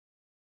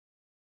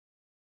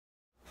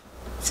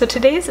So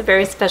today is a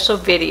very special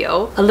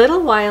video. A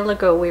little while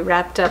ago we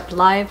wrapped up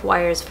Live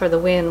Wires for the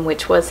Win,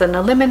 which was an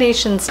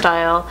elimination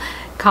style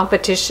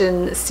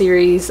competition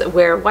series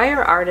where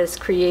wire artists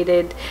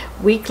created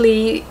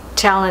weekly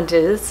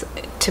challenges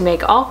to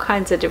make all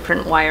kinds of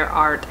different wire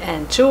art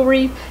and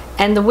jewelry,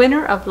 and the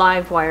winner of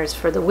Live Wires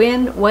for the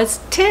Win was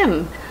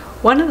Tim.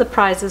 One of the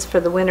prizes for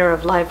the winner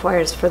of Live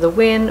Wires for the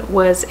Win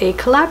was a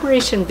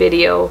collaboration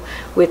video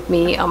with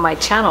me on my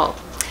channel.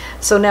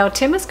 So now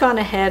Tim has gone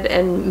ahead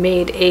and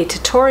made a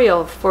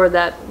tutorial for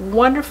that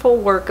wonderful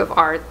work of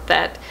art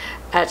that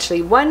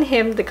actually won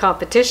him the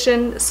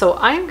competition. So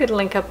I'm going to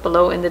link up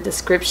below in the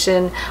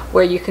description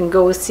where you can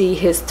go see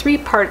his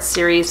 3-part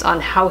series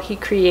on how he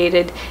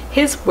created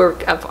his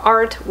work of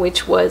art,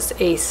 which was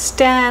a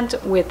stand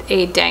with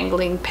a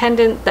dangling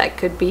pendant that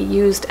could be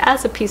used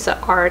as a piece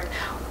of art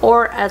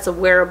or as a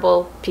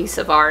wearable piece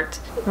of art.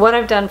 What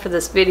I've done for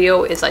this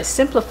video is I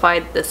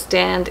simplified the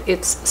stand.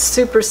 It's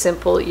super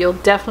simple. You'll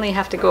definitely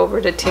have to go over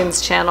to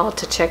Tim's channel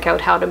to check out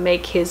how to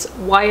make his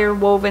wire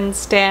woven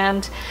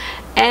stand.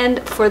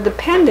 And for the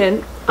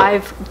pendant,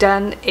 I've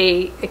done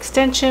a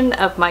extension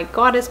of my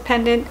goddess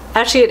pendant.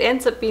 Actually, it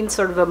ends up being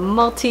sort of a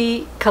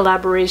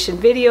multi-collaboration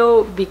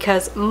video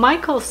because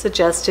Michael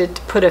suggested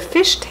to put a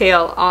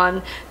fishtail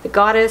on the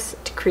goddess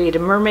to create a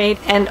mermaid,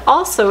 and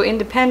also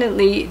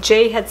independently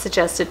Jay had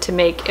suggested to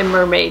make a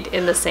mermaid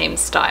in the same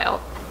style.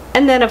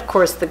 And then of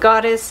course the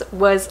goddess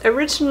was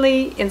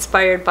originally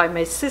inspired by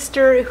my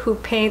sister, who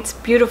paints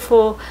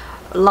beautiful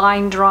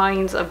line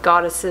drawings of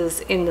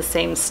goddesses in the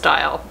same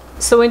style.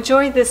 So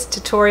enjoy this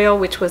tutorial,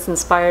 which was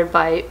inspired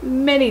by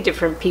many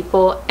different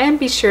people, and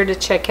be sure to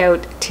check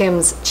out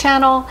Tim's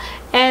channel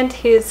and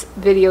his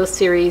video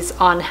series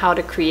on how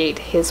to create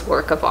his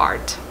work of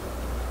art.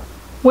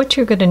 What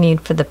you're going to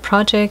need for the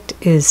project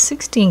is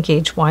 16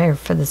 gauge wire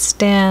for the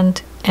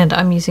stand, and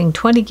I'm using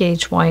 20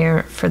 gauge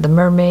wire for the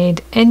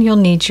mermaid, and you'll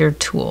need your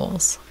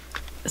tools.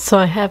 So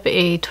I have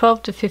a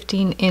 12 to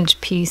 15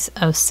 inch piece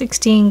of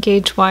 16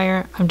 gauge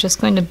wire. I'm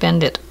just going to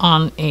bend it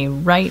on a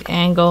right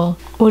angle.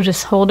 We'll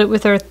just hold it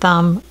with our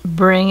thumb,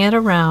 bring it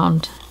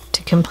around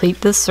to complete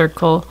the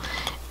circle,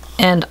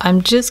 and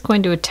I'm just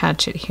going to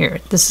attach it here.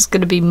 This is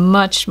going to be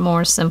much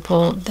more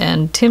simple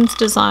than Tim's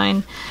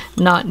design,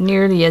 not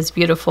nearly as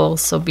beautiful,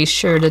 so be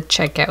sure to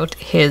check out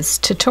his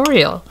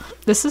tutorial.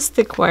 This is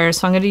thick wire,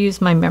 so I'm going to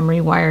use my memory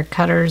wire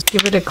cutters,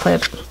 give it a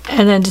clip,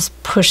 and then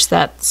just push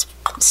that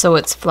so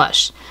it's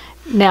flush.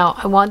 Now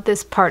I want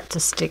this part to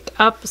stick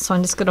up, so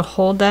I'm just going to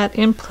hold that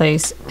in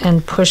place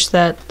and push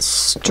that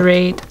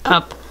straight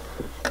up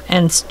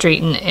and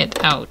straighten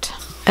it out.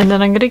 And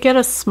then I'm going to get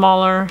a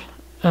smaller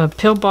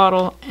pill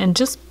bottle and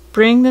just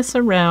bring this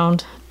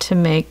around to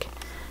make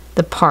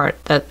the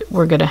part that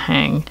we're going to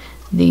hang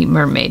the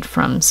mermaid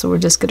from. So we're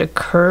just going to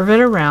curve it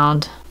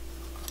around.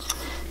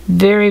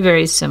 Very,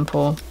 very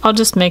simple. I'll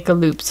just make a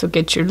loop. So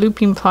get your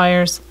looping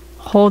pliers,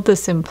 hold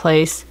this in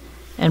place,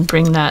 and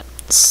bring that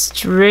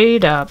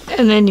straight up,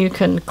 and then you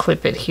can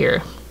clip it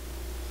here.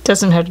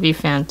 Doesn't have to be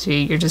fancy.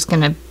 You're just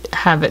going to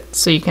have it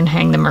so you can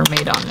hang the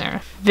mermaid on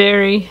there.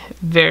 Very,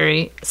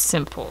 very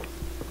simple.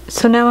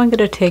 So now I'm going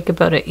to take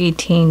about an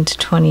 18 to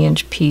 20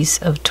 inch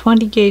piece of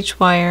 20 gauge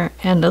wire,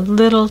 and a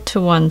little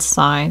to one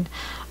side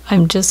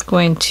I'm just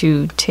going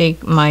to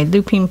take my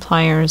looping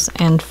pliers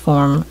and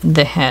form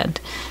the head.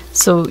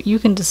 So you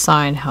can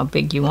decide how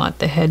big you want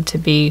the head to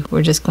be.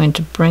 We're just going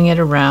to bring it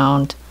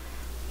around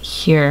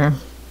here.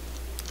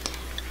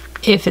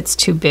 If it's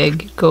too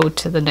big, go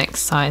to the next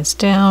size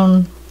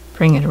down,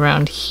 bring it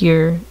around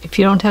here. If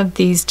you don't have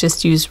these,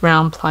 just use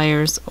round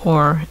pliers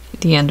or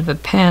the end of a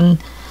pen.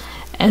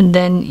 And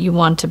then you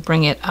want to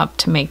bring it up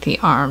to make the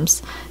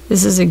arms.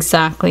 This is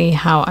exactly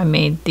how I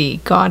made the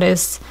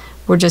goddess.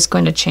 We're just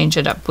going to change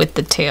it up with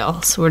the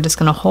tail. So we're just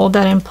going to hold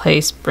that in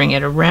place, bring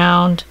it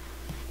around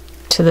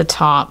to the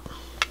top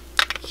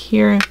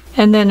here.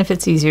 And then if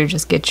it's easier,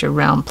 just get your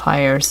round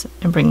pliers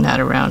and bring that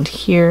around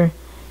here,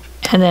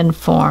 and then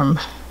form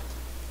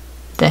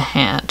the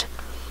hand.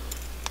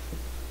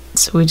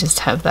 So we just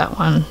have that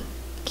one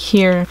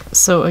here.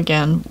 So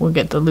again, we'll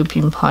get the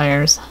looping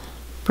pliers,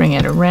 bring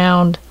it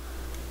around,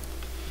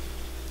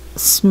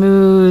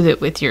 smooth it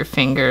with your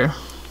finger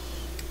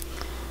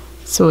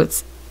so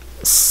it's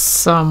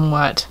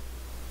somewhat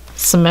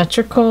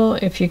symmetrical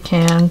if you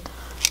can,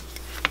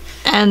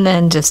 and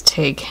then just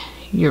take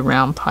your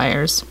round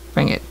pliers,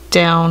 bring it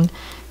down,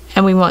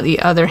 and we want the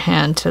other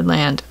hand to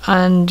land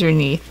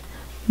underneath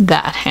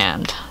that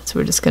hand. So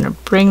we're just going to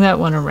bring that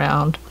one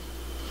around,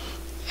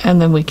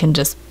 and then we can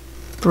just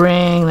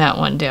bring that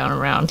one down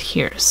around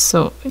here.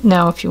 So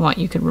now if you want,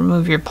 you could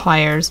remove your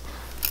pliers.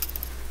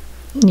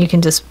 You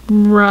can just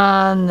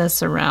run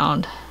this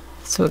around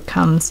so it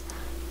comes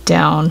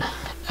down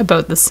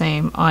about the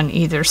same on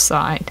either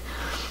side.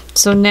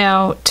 So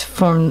now to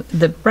form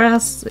the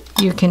breast,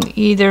 you can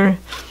either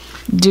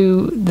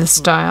do the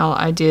style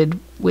I did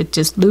with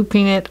just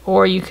looping it,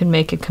 or you can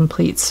make a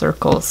complete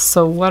circle.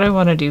 So what I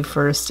want to do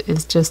first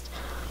is just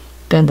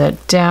bend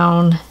that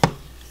down,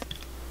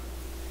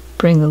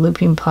 bring the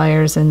looping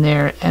pliers in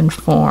there, and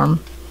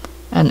form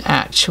an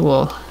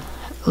actual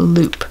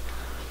loop.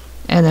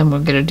 And then we're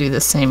going to do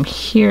the same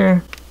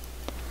here.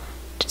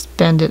 Just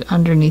bend it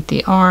underneath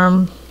the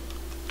arm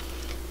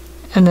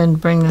and then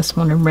bring this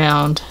one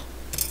around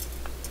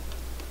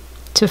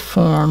to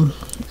form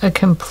a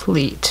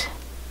complete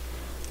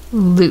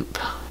loop.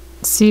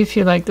 See if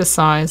you like the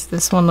size.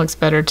 This one looks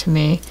better to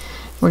me.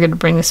 We're going to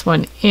bring this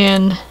one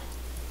in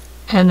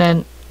and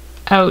then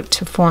out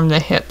to form the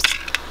hips.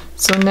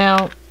 So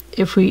now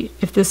if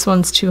this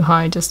one's too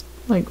high, just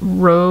like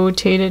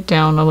rotate it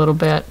down a little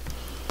bit,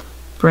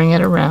 bring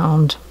it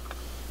around,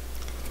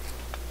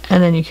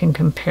 and then you can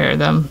compare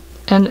them.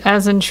 And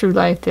as in true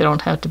life, they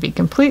don't have to be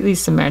completely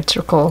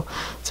symmetrical.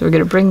 So we're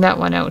going to bring that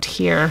one out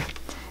here,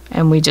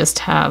 and we just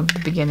have the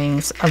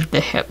beginnings of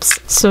the hips.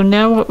 So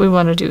now what we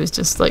want to do is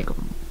just like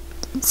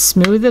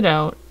smooth it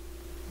out,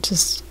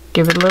 just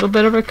give it a little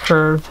bit of a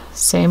curve.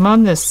 Same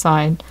on this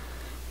side.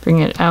 Bring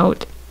it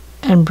out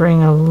and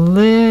bring a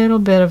little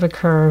bit of a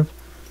curve.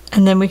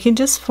 And then we can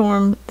just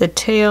form the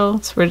tail.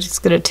 So we're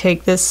just going to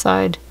take this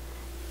side,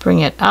 bring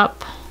it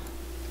up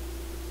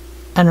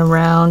and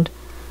around.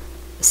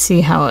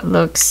 See how it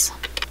looks.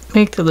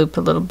 Make the loop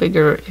a little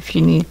bigger if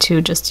you need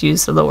to. Just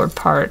use the lower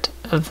part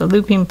of the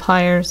looping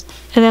pliers.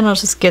 And then I'll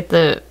just get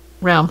the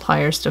round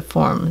pliers to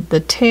form the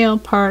tail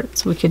part.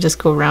 So we could just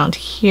go around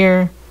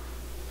here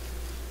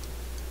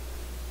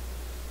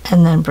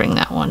and then bring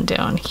that one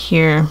down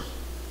here.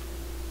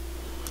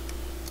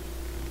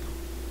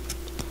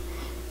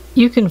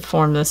 You can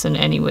form this in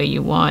any way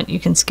you want. You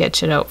can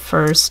sketch it out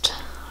first.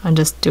 I'm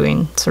just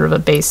doing sort of a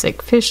basic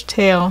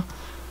fishtail.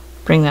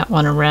 Bring that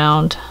one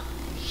around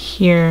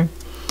here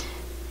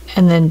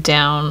and then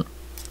down,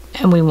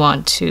 and we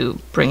want to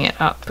bring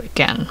it up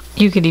again.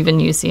 You could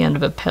even use the end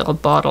of a pill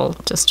bottle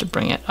just to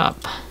bring it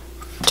up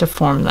to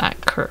form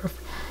that curve.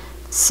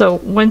 So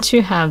once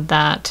you have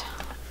that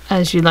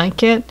as you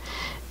like it,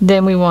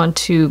 then we want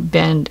to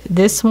bend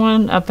this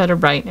one up at a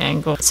right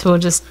angle. So we'll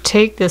just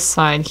take this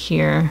side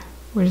here.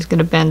 We're just going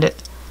to bend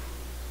it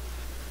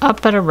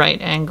up at a right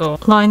angle.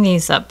 Line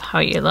these up how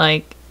you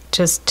like.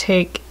 Just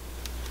take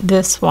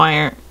this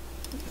wire,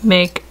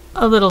 make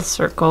a little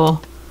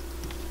circle,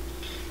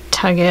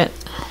 tug it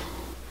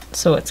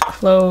so it's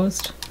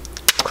closed,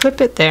 clip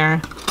it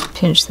there,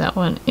 pinch that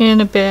one in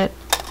a bit,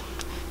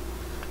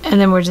 and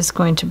then we're just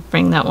going to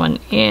bring that one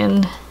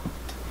in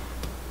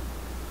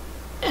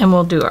and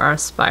we'll do our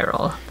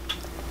spiral.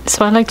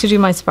 So I like to do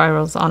my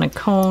spirals on a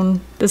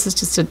cone. This is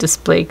just a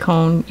display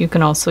cone. You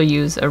can also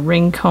use a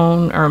ring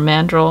cone or a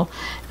mandrel.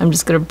 I'm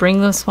just going to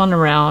bring this one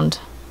around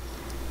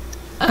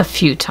a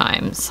few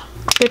times.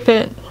 Clip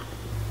it,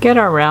 get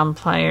our round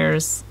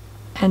pliers,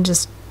 and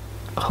just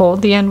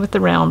hold the end with the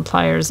round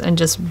pliers and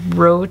just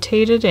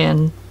rotate it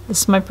in.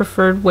 This is my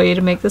preferred way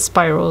to make the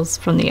spirals,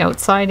 from the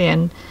outside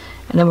in.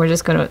 And then we're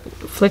just going to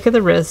flick of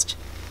the wrist,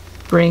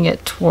 bring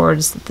it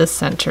towards the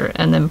center,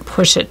 and then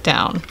push it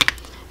down.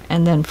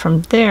 And then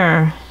from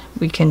there,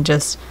 we can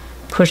just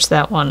push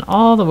that one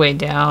all the way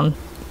down.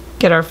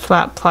 Get our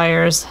flat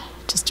pliers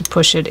just to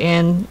push it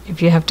in.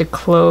 If you have to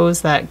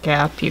close that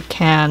gap, you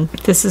can.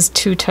 If this is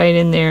too tight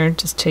in there,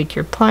 just take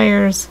your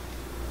pliers.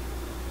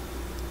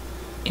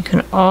 You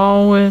can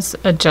always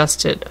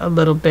adjust it a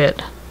little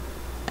bit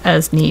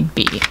as need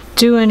be.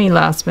 Do any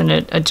last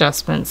minute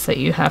adjustments that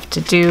you have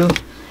to do.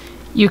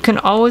 You can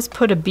always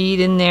put a bead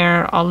in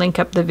there. I'll link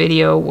up the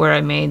video where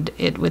I made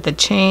it with a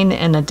chain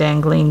and a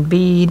dangling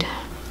bead.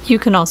 You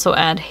can also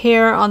add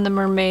hair on the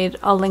mermaid.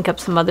 I'll link up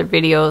some other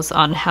videos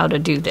on how to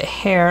do the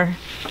hair.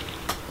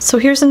 So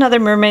here's another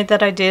mermaid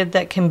that I did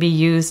that can be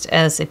used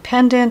as a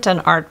pendant, an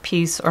art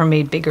piece, or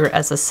made bigger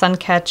as a sun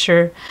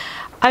catcher.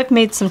 I've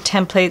made some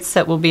templates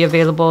that will be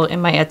available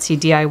in my Etsy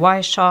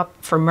DIY shop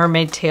for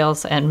mermaid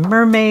tails and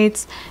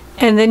mermaids.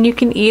 And then you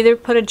can either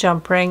put a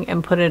jump ring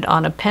and put it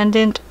on a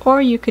pendant,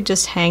 or you could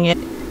just hang it.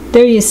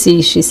 There you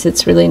see she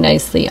sits really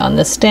nicely on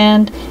the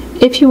stand.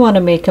 If you want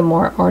to make a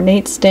more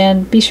ornate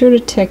stand, be sure to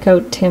check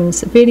out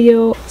Tim's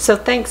video. So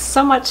thanks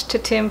so much to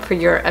Tim for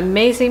your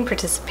amazing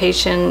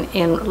participation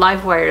in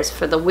Live Wires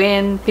for the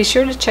Win. Be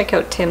sure to check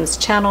out Tim's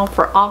channel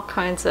for all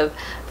kinds of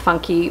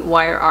funky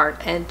wire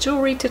art and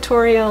jewelry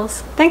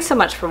tutorials. Thanks so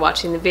much for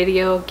watching the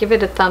video. Give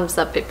it a thumbs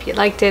up if you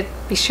liked it.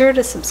 Be sure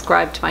to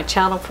subscribe to my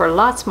channel for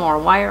lots more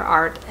wire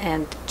art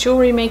and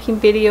jewelry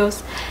making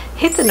videos.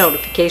 Hit the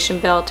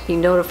notification bell to be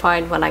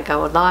notified when I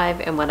go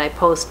live and when I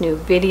post new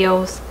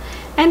videos.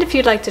 And if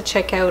you'd like to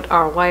check out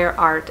our wire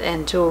art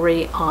and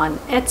jewelry on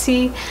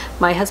Etsy,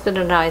 my husband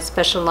and I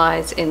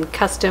specialize in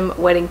custom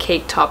wedding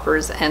cake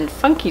toppers and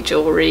funky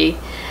jewelry.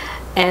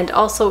 And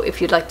also,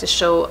 if you'd like to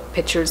show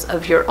pictures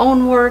of your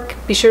own work,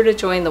 be sure to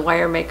join the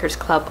Wire Makers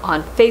Club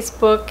on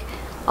Facebook.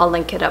 I'll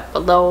link it up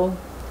below.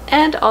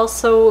 And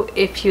also,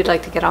 if you'd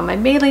like to get on my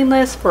mailing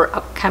list for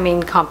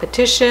upcoming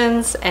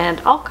competitions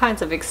and all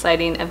kinds of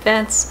exciting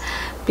events,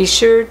 be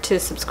sure to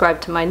subscribe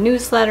to my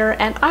newsletter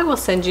and I will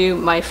send you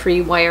my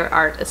free Wire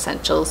Art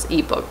Essentials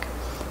ebook.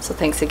 So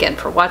thanks again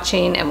for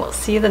watching, and we'll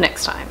see you the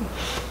next time.